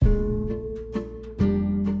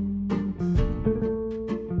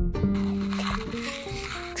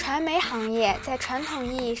业在传统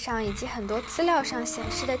意义上以及很多资料上显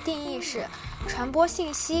示的定义是传播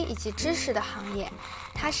信息以及知识的行业。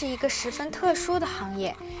它是一个十分特殊的行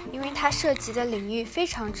业，因为它涉及的领域非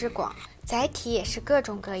常之广，载体也是各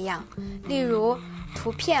种各样，例如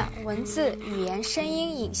图片、文字、语言、声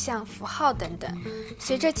音、影像、符号等等。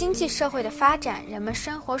随着经济社会的发展，人们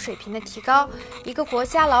生活水平的提高，一个国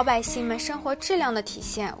家老百姓们生活质量的体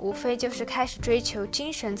现，无非就是开始追求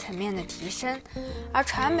精神层面的提升。而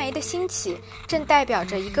传媒的兴起，正代表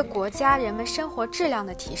着一个国家人们生活质量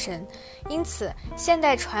的提升。因此，现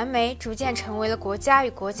代传媒逐渐成为了国家与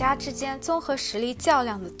国家之间综合实力较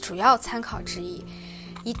量的主要参考之一。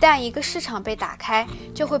一旦一个市场被打开，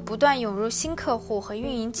就会不断涌入新客户和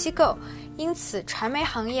运营机构，因此传媒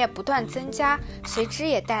行业不断增加，随之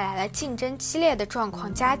也带来了竞争激烈的状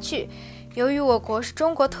况加剧。由于我国是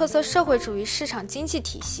中国特色社会主义市场经济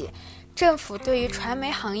体系，政府对于传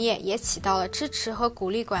媒行业也起到了支持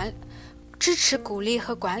鼓励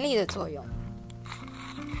和管理的作用。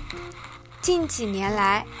近几年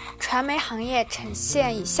来，传媒行业呈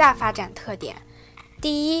现以下发展特点：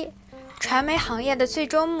第一，传媒行业的最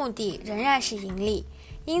终目的仍然是盈利，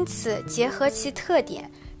因此结合其特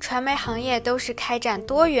点，传媒行业都是开展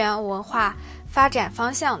多元文化发展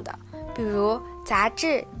方向的，比如杂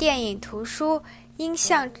志、电影、图书、音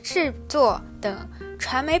像制作等。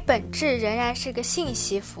传媒本质仍然是个信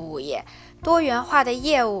息服务业，多元化的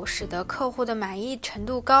业务使得客户的满意程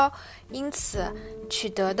度高，因此取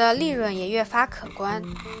得的利润也越发可观。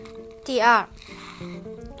第二，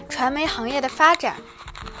传媒行业的发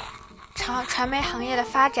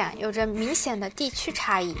展有着明显的地区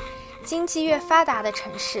差异，经济越发达的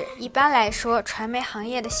城市，一般来说传媒行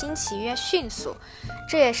业的兴起越迅速，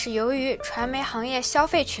这也是由于传媒行业消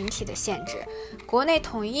费群体的限制，国内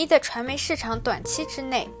统一的传媒市场短期之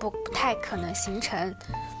内不太可能形成。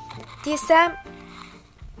第三，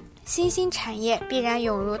新兴产业必然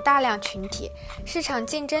涌入大量群体，市场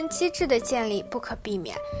竞争机制的建立不可避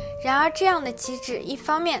免。然而这样的机制一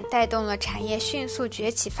方面带动了产业迅速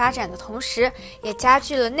崛起发展的同时，也加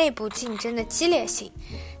剧了内部竞争的激烈性。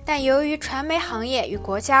但由于传媒行业与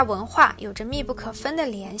国家文化有着密不可分的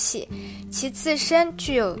联系，其自身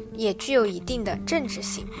也具有一定的政治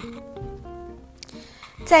性。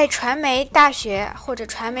在传媒大学或者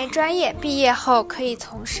传媒专业毕业后可以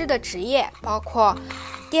从事的职业包括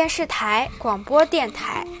电视台、广播电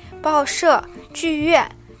台、报社、剧院、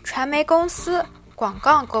传媒公司、广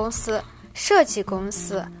告公司、设计公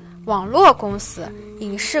司、网络公司、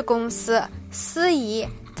影视公司、司仪、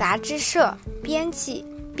杂志社、编辑、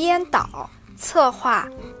编导、策划、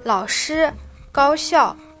老师、高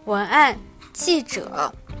校、文案、记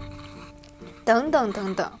者等等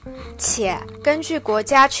等等。且根据国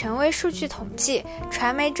家权威数据统计，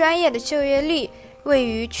传媒专业的就业率位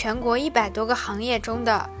于全国100多个行业中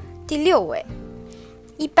的第6位。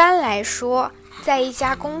一般来说，在一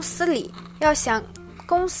家公司里，要想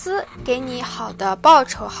公司给你好的报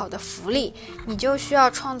酬、好的福利，你就需要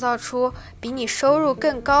创造出比你收入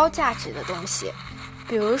更高价值的东西。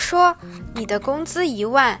比如说，你的工资1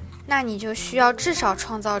万，那你就需要至少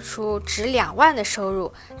创造出值2万的收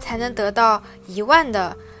入，才能得到1万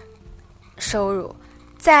的收入。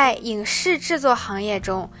在影视制作行业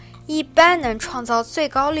中，一般能创造最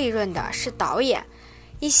高利润的是导演。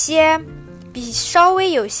一些稍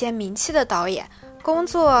微有些名气的导演，工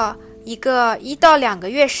作一个1到2个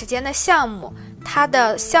月时间的项目，他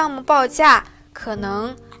的项目报价可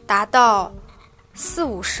能达到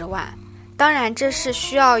40-50万。当然这是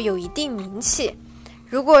需要有一定名气。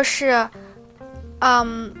如果是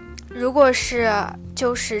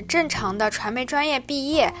就是正常的传媒专业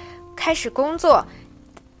毕业开始工作，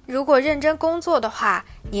如果认真工作的话，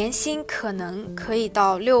年薪可能可以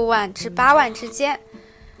到6万至8万之间。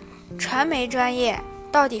传媒专业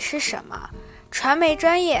到底是什么？传媒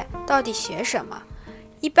专业到底学什么？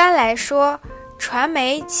一般来说，传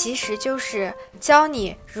媒其实就是教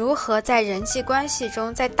你如何在人际关系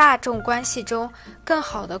中，在大众关系中更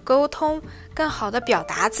好的沟通，更好的表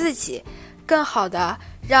达自己，更好的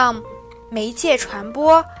让媒介传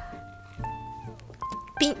播，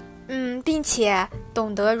并且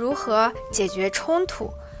懂得如何解决冲突。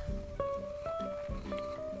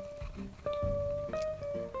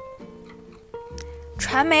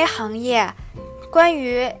传媒行业，关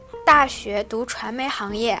于大学读传媒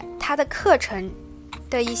行业它的课程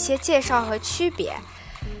的一些介绍和区别。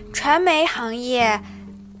传媒行业，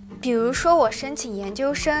比如说我申请研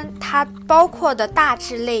究生，它包括的大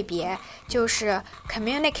致类别就是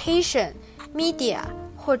communication、media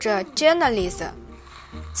或者 journalism，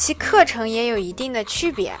 其课程也有一定的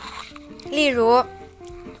区别。例如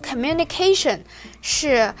communication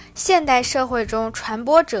是现代社会中传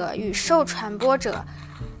播者与受传播者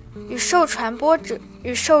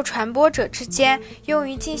之间用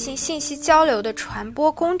于进行信息交流的传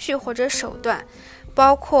播工具或者手段，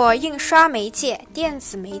包括印刷媒介、电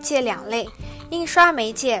子媒介两类。印刷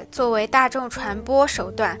媒介作为大众传播手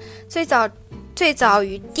段，最早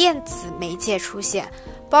于电子媒介出现，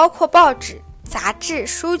包括报纸、杂志、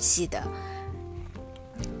书籍等。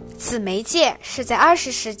子媒介是在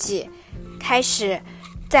20世纪开始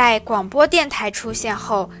在广播电台出现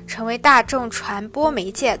后成为大众传播媒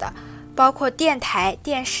介的，包括电台、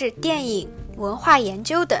电视、电影、文化研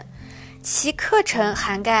究等。其课程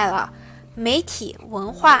涵盖了媒体、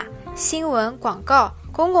文化、新闻、广告、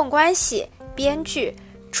公共关系、编剧、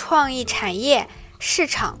创意产业、市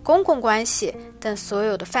场、公共关系等所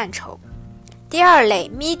有的范畴。第二类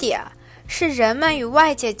media 是人们与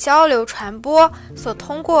外界交流传播所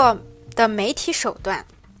通过的媒体手段，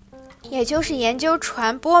也就是研究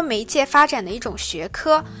传播媒介发展的一种学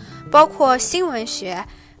科，包括新闻学、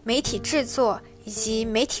媒体制作以及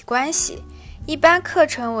媒体关系。一般课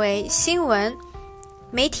程为新闻、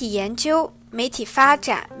媒体研究、媒体发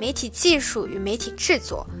展、媒体技术与媒体制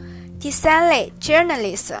作。第三类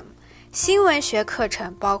journalism 新闻学课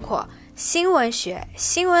程包括新闻学、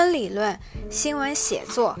新闻理论、新闻写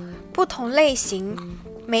作、不同类型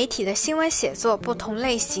媒体的新闻写作、不同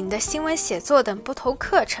类型的新闻写作等不同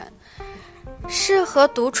课程。适合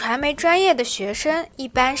读传媒专业的学生一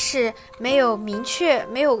般是没有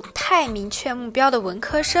太明确目标的文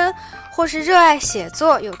科生，或是热爱写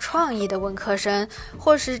作有创意的文科生，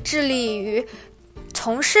或是致力于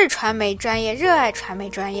从事传媒专业、热爱传媒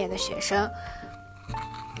专业的学生。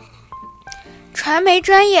传媒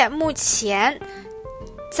专业目前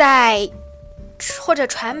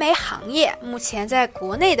传媒行业目前在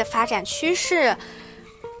国内的发展趋势，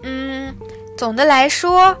总的来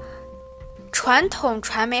说，传统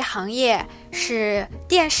传媒行业是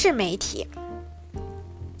电视媒体，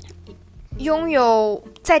拥有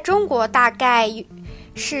在中国大概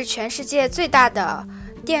是全世界最大的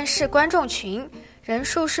电视观众群，人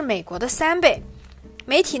数是美国的3倍。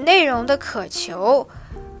媒体内容的渴求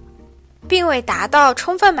并未达到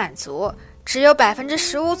充分满足，只有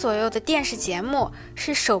 15% 左右的电视节目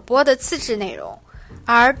是首播的自制内容，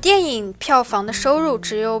而电影票房的收入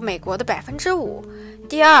只有美国的 5%。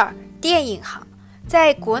 第二，电影行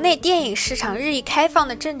在国内电影市场日益开放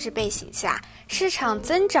的政治背景下，市场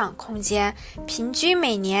增长空间平均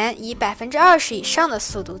每年以 20% 以上的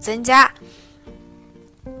速度增加。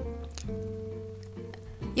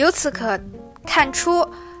由此可看出，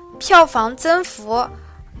票房增幅，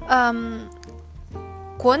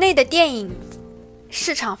国内的电影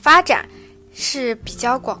市场发展是比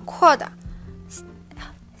较广阔的。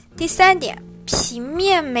第三点，平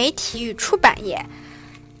面媒体与出版业。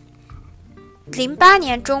08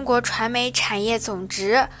年中国传媒产业总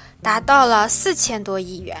值达到了4000多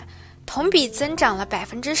亿元，同比增长了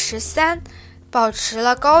 13%， 保持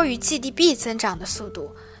了高于 GDP 增长的速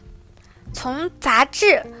度。从杂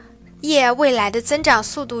志业未来的增长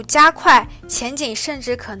速度加快，前景甚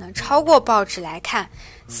至可能超过报纸来看。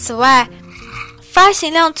此外，发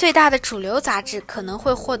行量最大的主流杂志可能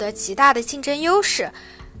会获得极大的竞争优势。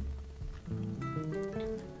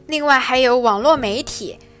另外还有网络媒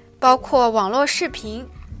体，包括网络视频、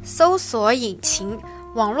搜索引擎、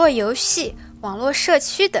网络游戏、网络社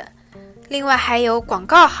区等。另外还有广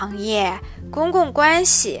告行业、公共关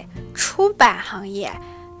系、出版行业、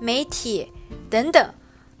媒体等等，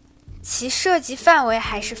其涉及范围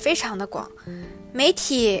还是非常的广。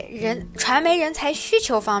传媒人才需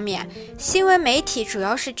求方面，新闻媒体主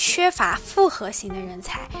要是缺乏复合型的人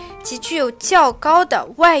才，即具有较高的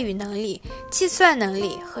外语能力、计算能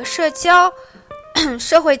力和社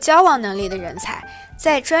会交往能力的人才。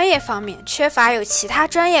在专业方面，缺乏有其他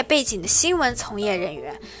专业背景的新闻从业人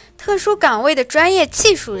员、特殊岗位的专业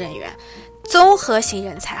技术人员、综合型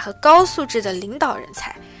人才和高素质的领导人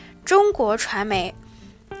才。中国传媒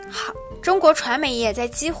业在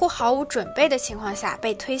几乎毫无准备的情况下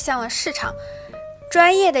被推向了市场，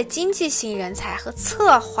专业的经济型人才和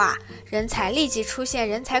策划人才立即出现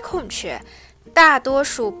人才空缺。大多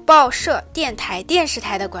数报社、电台、电视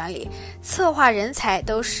台的管理、策划人才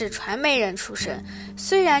都是传媒人出身，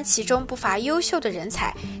虽然其中不乏优秀的人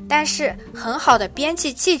才，但是很好的编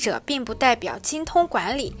辑记者并不代表精通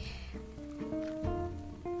管理。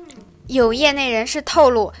有业内人士透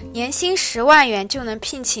露，年薪10万元就能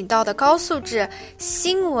聘请到的高素质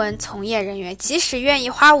新闻从业人员，即使愿意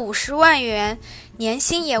花50万元年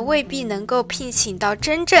薪，也未必能够聘请到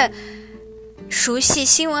真正熟悉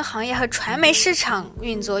新闻行业和传媒市场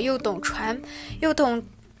运作，又懂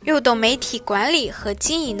又懂媒体管理和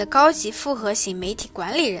经营的高级复合型媒体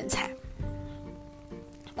管理人才。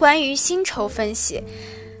关于薪酬分析，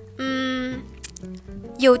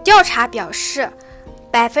有调查表示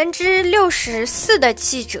64%的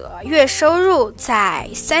记者月收入在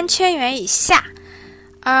3000元以下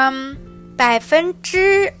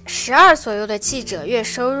，12%左右的记者月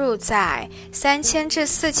收入在3000至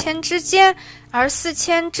4000之间，而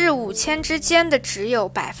4000至5000之间的只有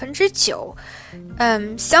9%。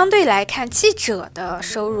相对来看，记者的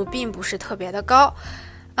收入并不是特别的高。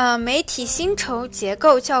媒体薪酬结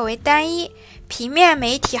构较为单一，平面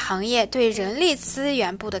媒体行业对人力资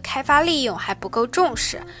源部的开发利用还不够重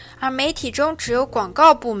视，而媒体中只有广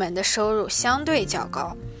告部门的收入相对较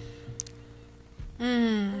高。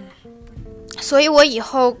所以我以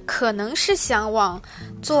后可能是想往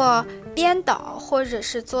做编导，或者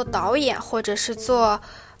是做导演，或者是做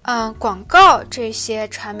广告这些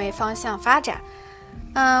传媒方向发展。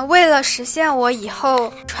为了实现我以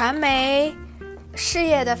后传媒事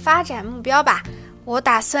业的发展目标吧，我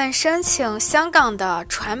打算申请香港的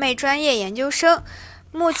传媒专业研究生。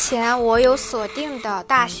目前我有锁定的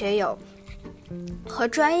大学和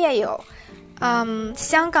专业有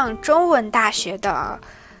香港中文大学的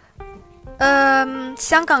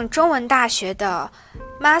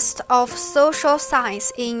Master of Social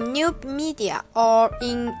Science in New Media or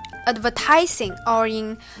in Advertising or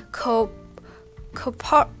in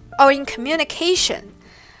Communication。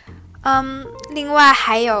另外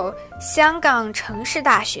还有香港城市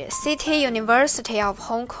大学 City University of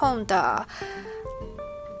Hong Kong 的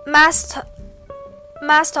Master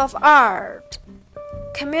of Art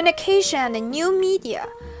Communication and New Media，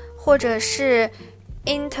 或者是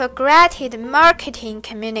Integrated Marketing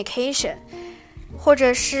Communication， 或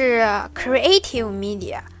者是 Creative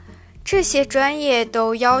Media。 这些专业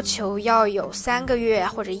都要求要有3个月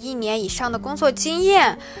或者1年以上的工作经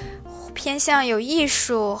验，偏向有艺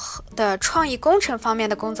术的创意工程方面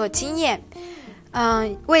的工作经验。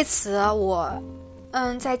为此我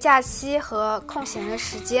在假期和空闲的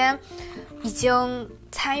时间已经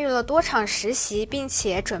参与了多场实习，并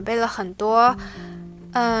且准备了很多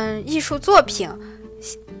艺术作品，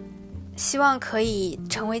希望可以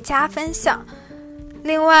成为加分项。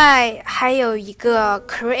另外还有一个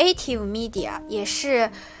Creative Media 也是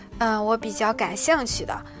我比较感兴趣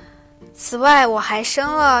的。此外我还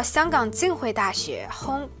升了香港浸会大学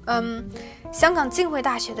香港浸会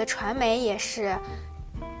大学的传媒也是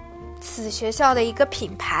此学校的一个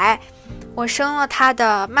品牌，我升了它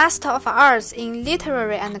的 Master of Arts in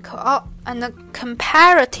Literary and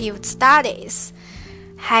Comparative Studies，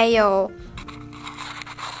 还有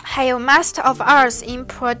Master of Arts in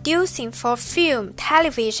Producing for Film,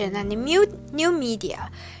 Television and New Media。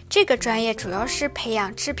 这个专业主要是培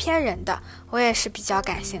养制片人的，我也是比较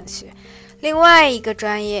感兴趣。另外一个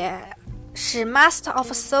专业是 Master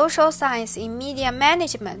of Social Science in Media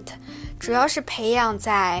Management， 主要是培养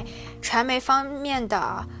在传媒方面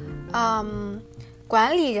的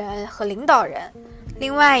管理人和领导人。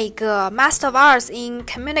另外一个 Master of Arts in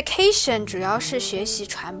Communication 主要是学习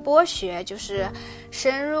传播学，就是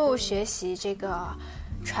深入学习这个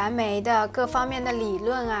传媒的各方面的理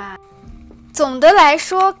论啊。总的来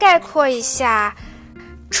说，概括一下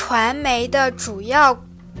传媒的主要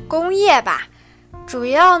工业吧。主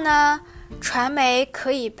要呢，传媒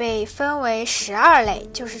可以被分为12类，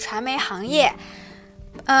就是传媒行业。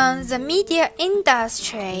The media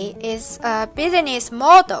industry is a business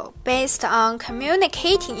model based on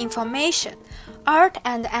communicating information, art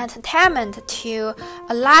and entertainment to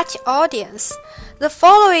a large audience. The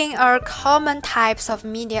following are common types of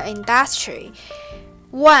media industry.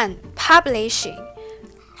 1. Publishing,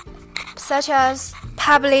 such as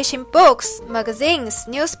publishing books, magazines,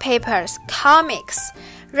 newspapers, comics,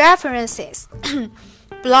 references,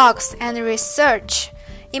 blogs, and research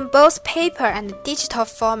in both paper and digital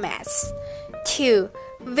formats. 2.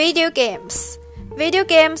 Video games,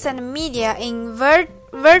 and media in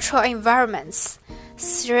virtual environments.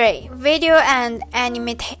 3. Video and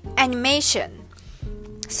animation,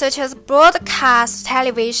 such as broadcast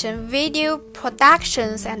television, video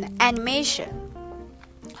productions, and animation.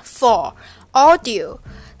 4. Audio,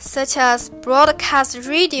 such as broadcast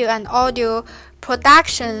radio and audio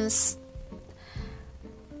productions.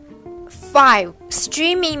 5.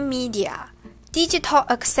 Streaming media, digital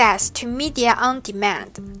access to media on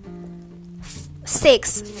demand.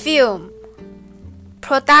 6. Film,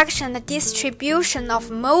 production and distribution of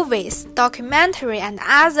movies, documentary and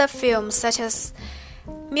other films such as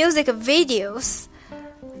music videos.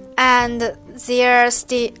 And the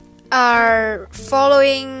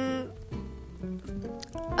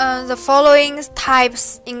following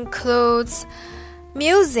types includes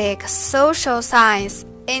music, social science,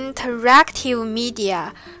 interactive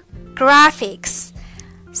media, graphics,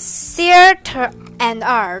 theater and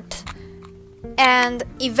art, and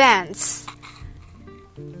events.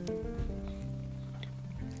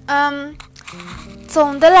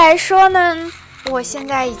 总的来说呢，我现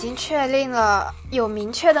在已经确定了有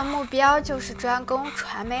明确的目标，就是专攻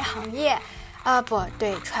传媒行业，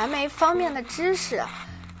传媒方面的知识，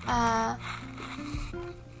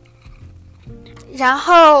然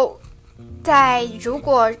后如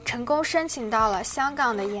果成功申请到了香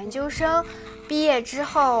港的研究生，毕业之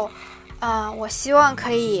后，我希望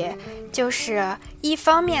可以就是一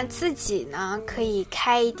方面自己呢可以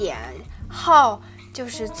开一点号。就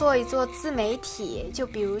是做一做自媒体，就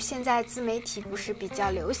比如现在自媒体不是比较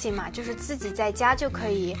流行嘛，就是自己在家就可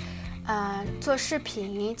以做视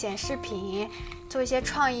频、剪视频，做一些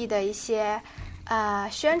创意的一些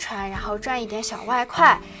宣传，然后赚一点小外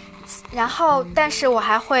快。然后但是我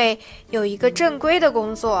还会有一个正规的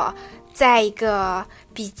工作，在一个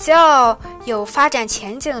比较有发展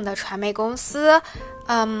前景的传媒公司，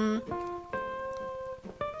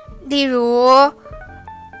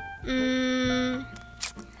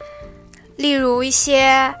例如一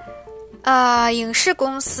些影视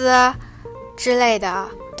公司之类的。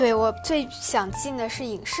对，我最想进的是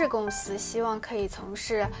影视公司，希望可以从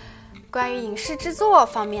事关于影视制作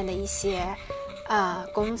方面的一些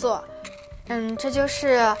工作。这就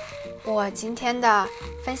是我今天的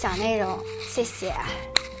分享内容，谢谢。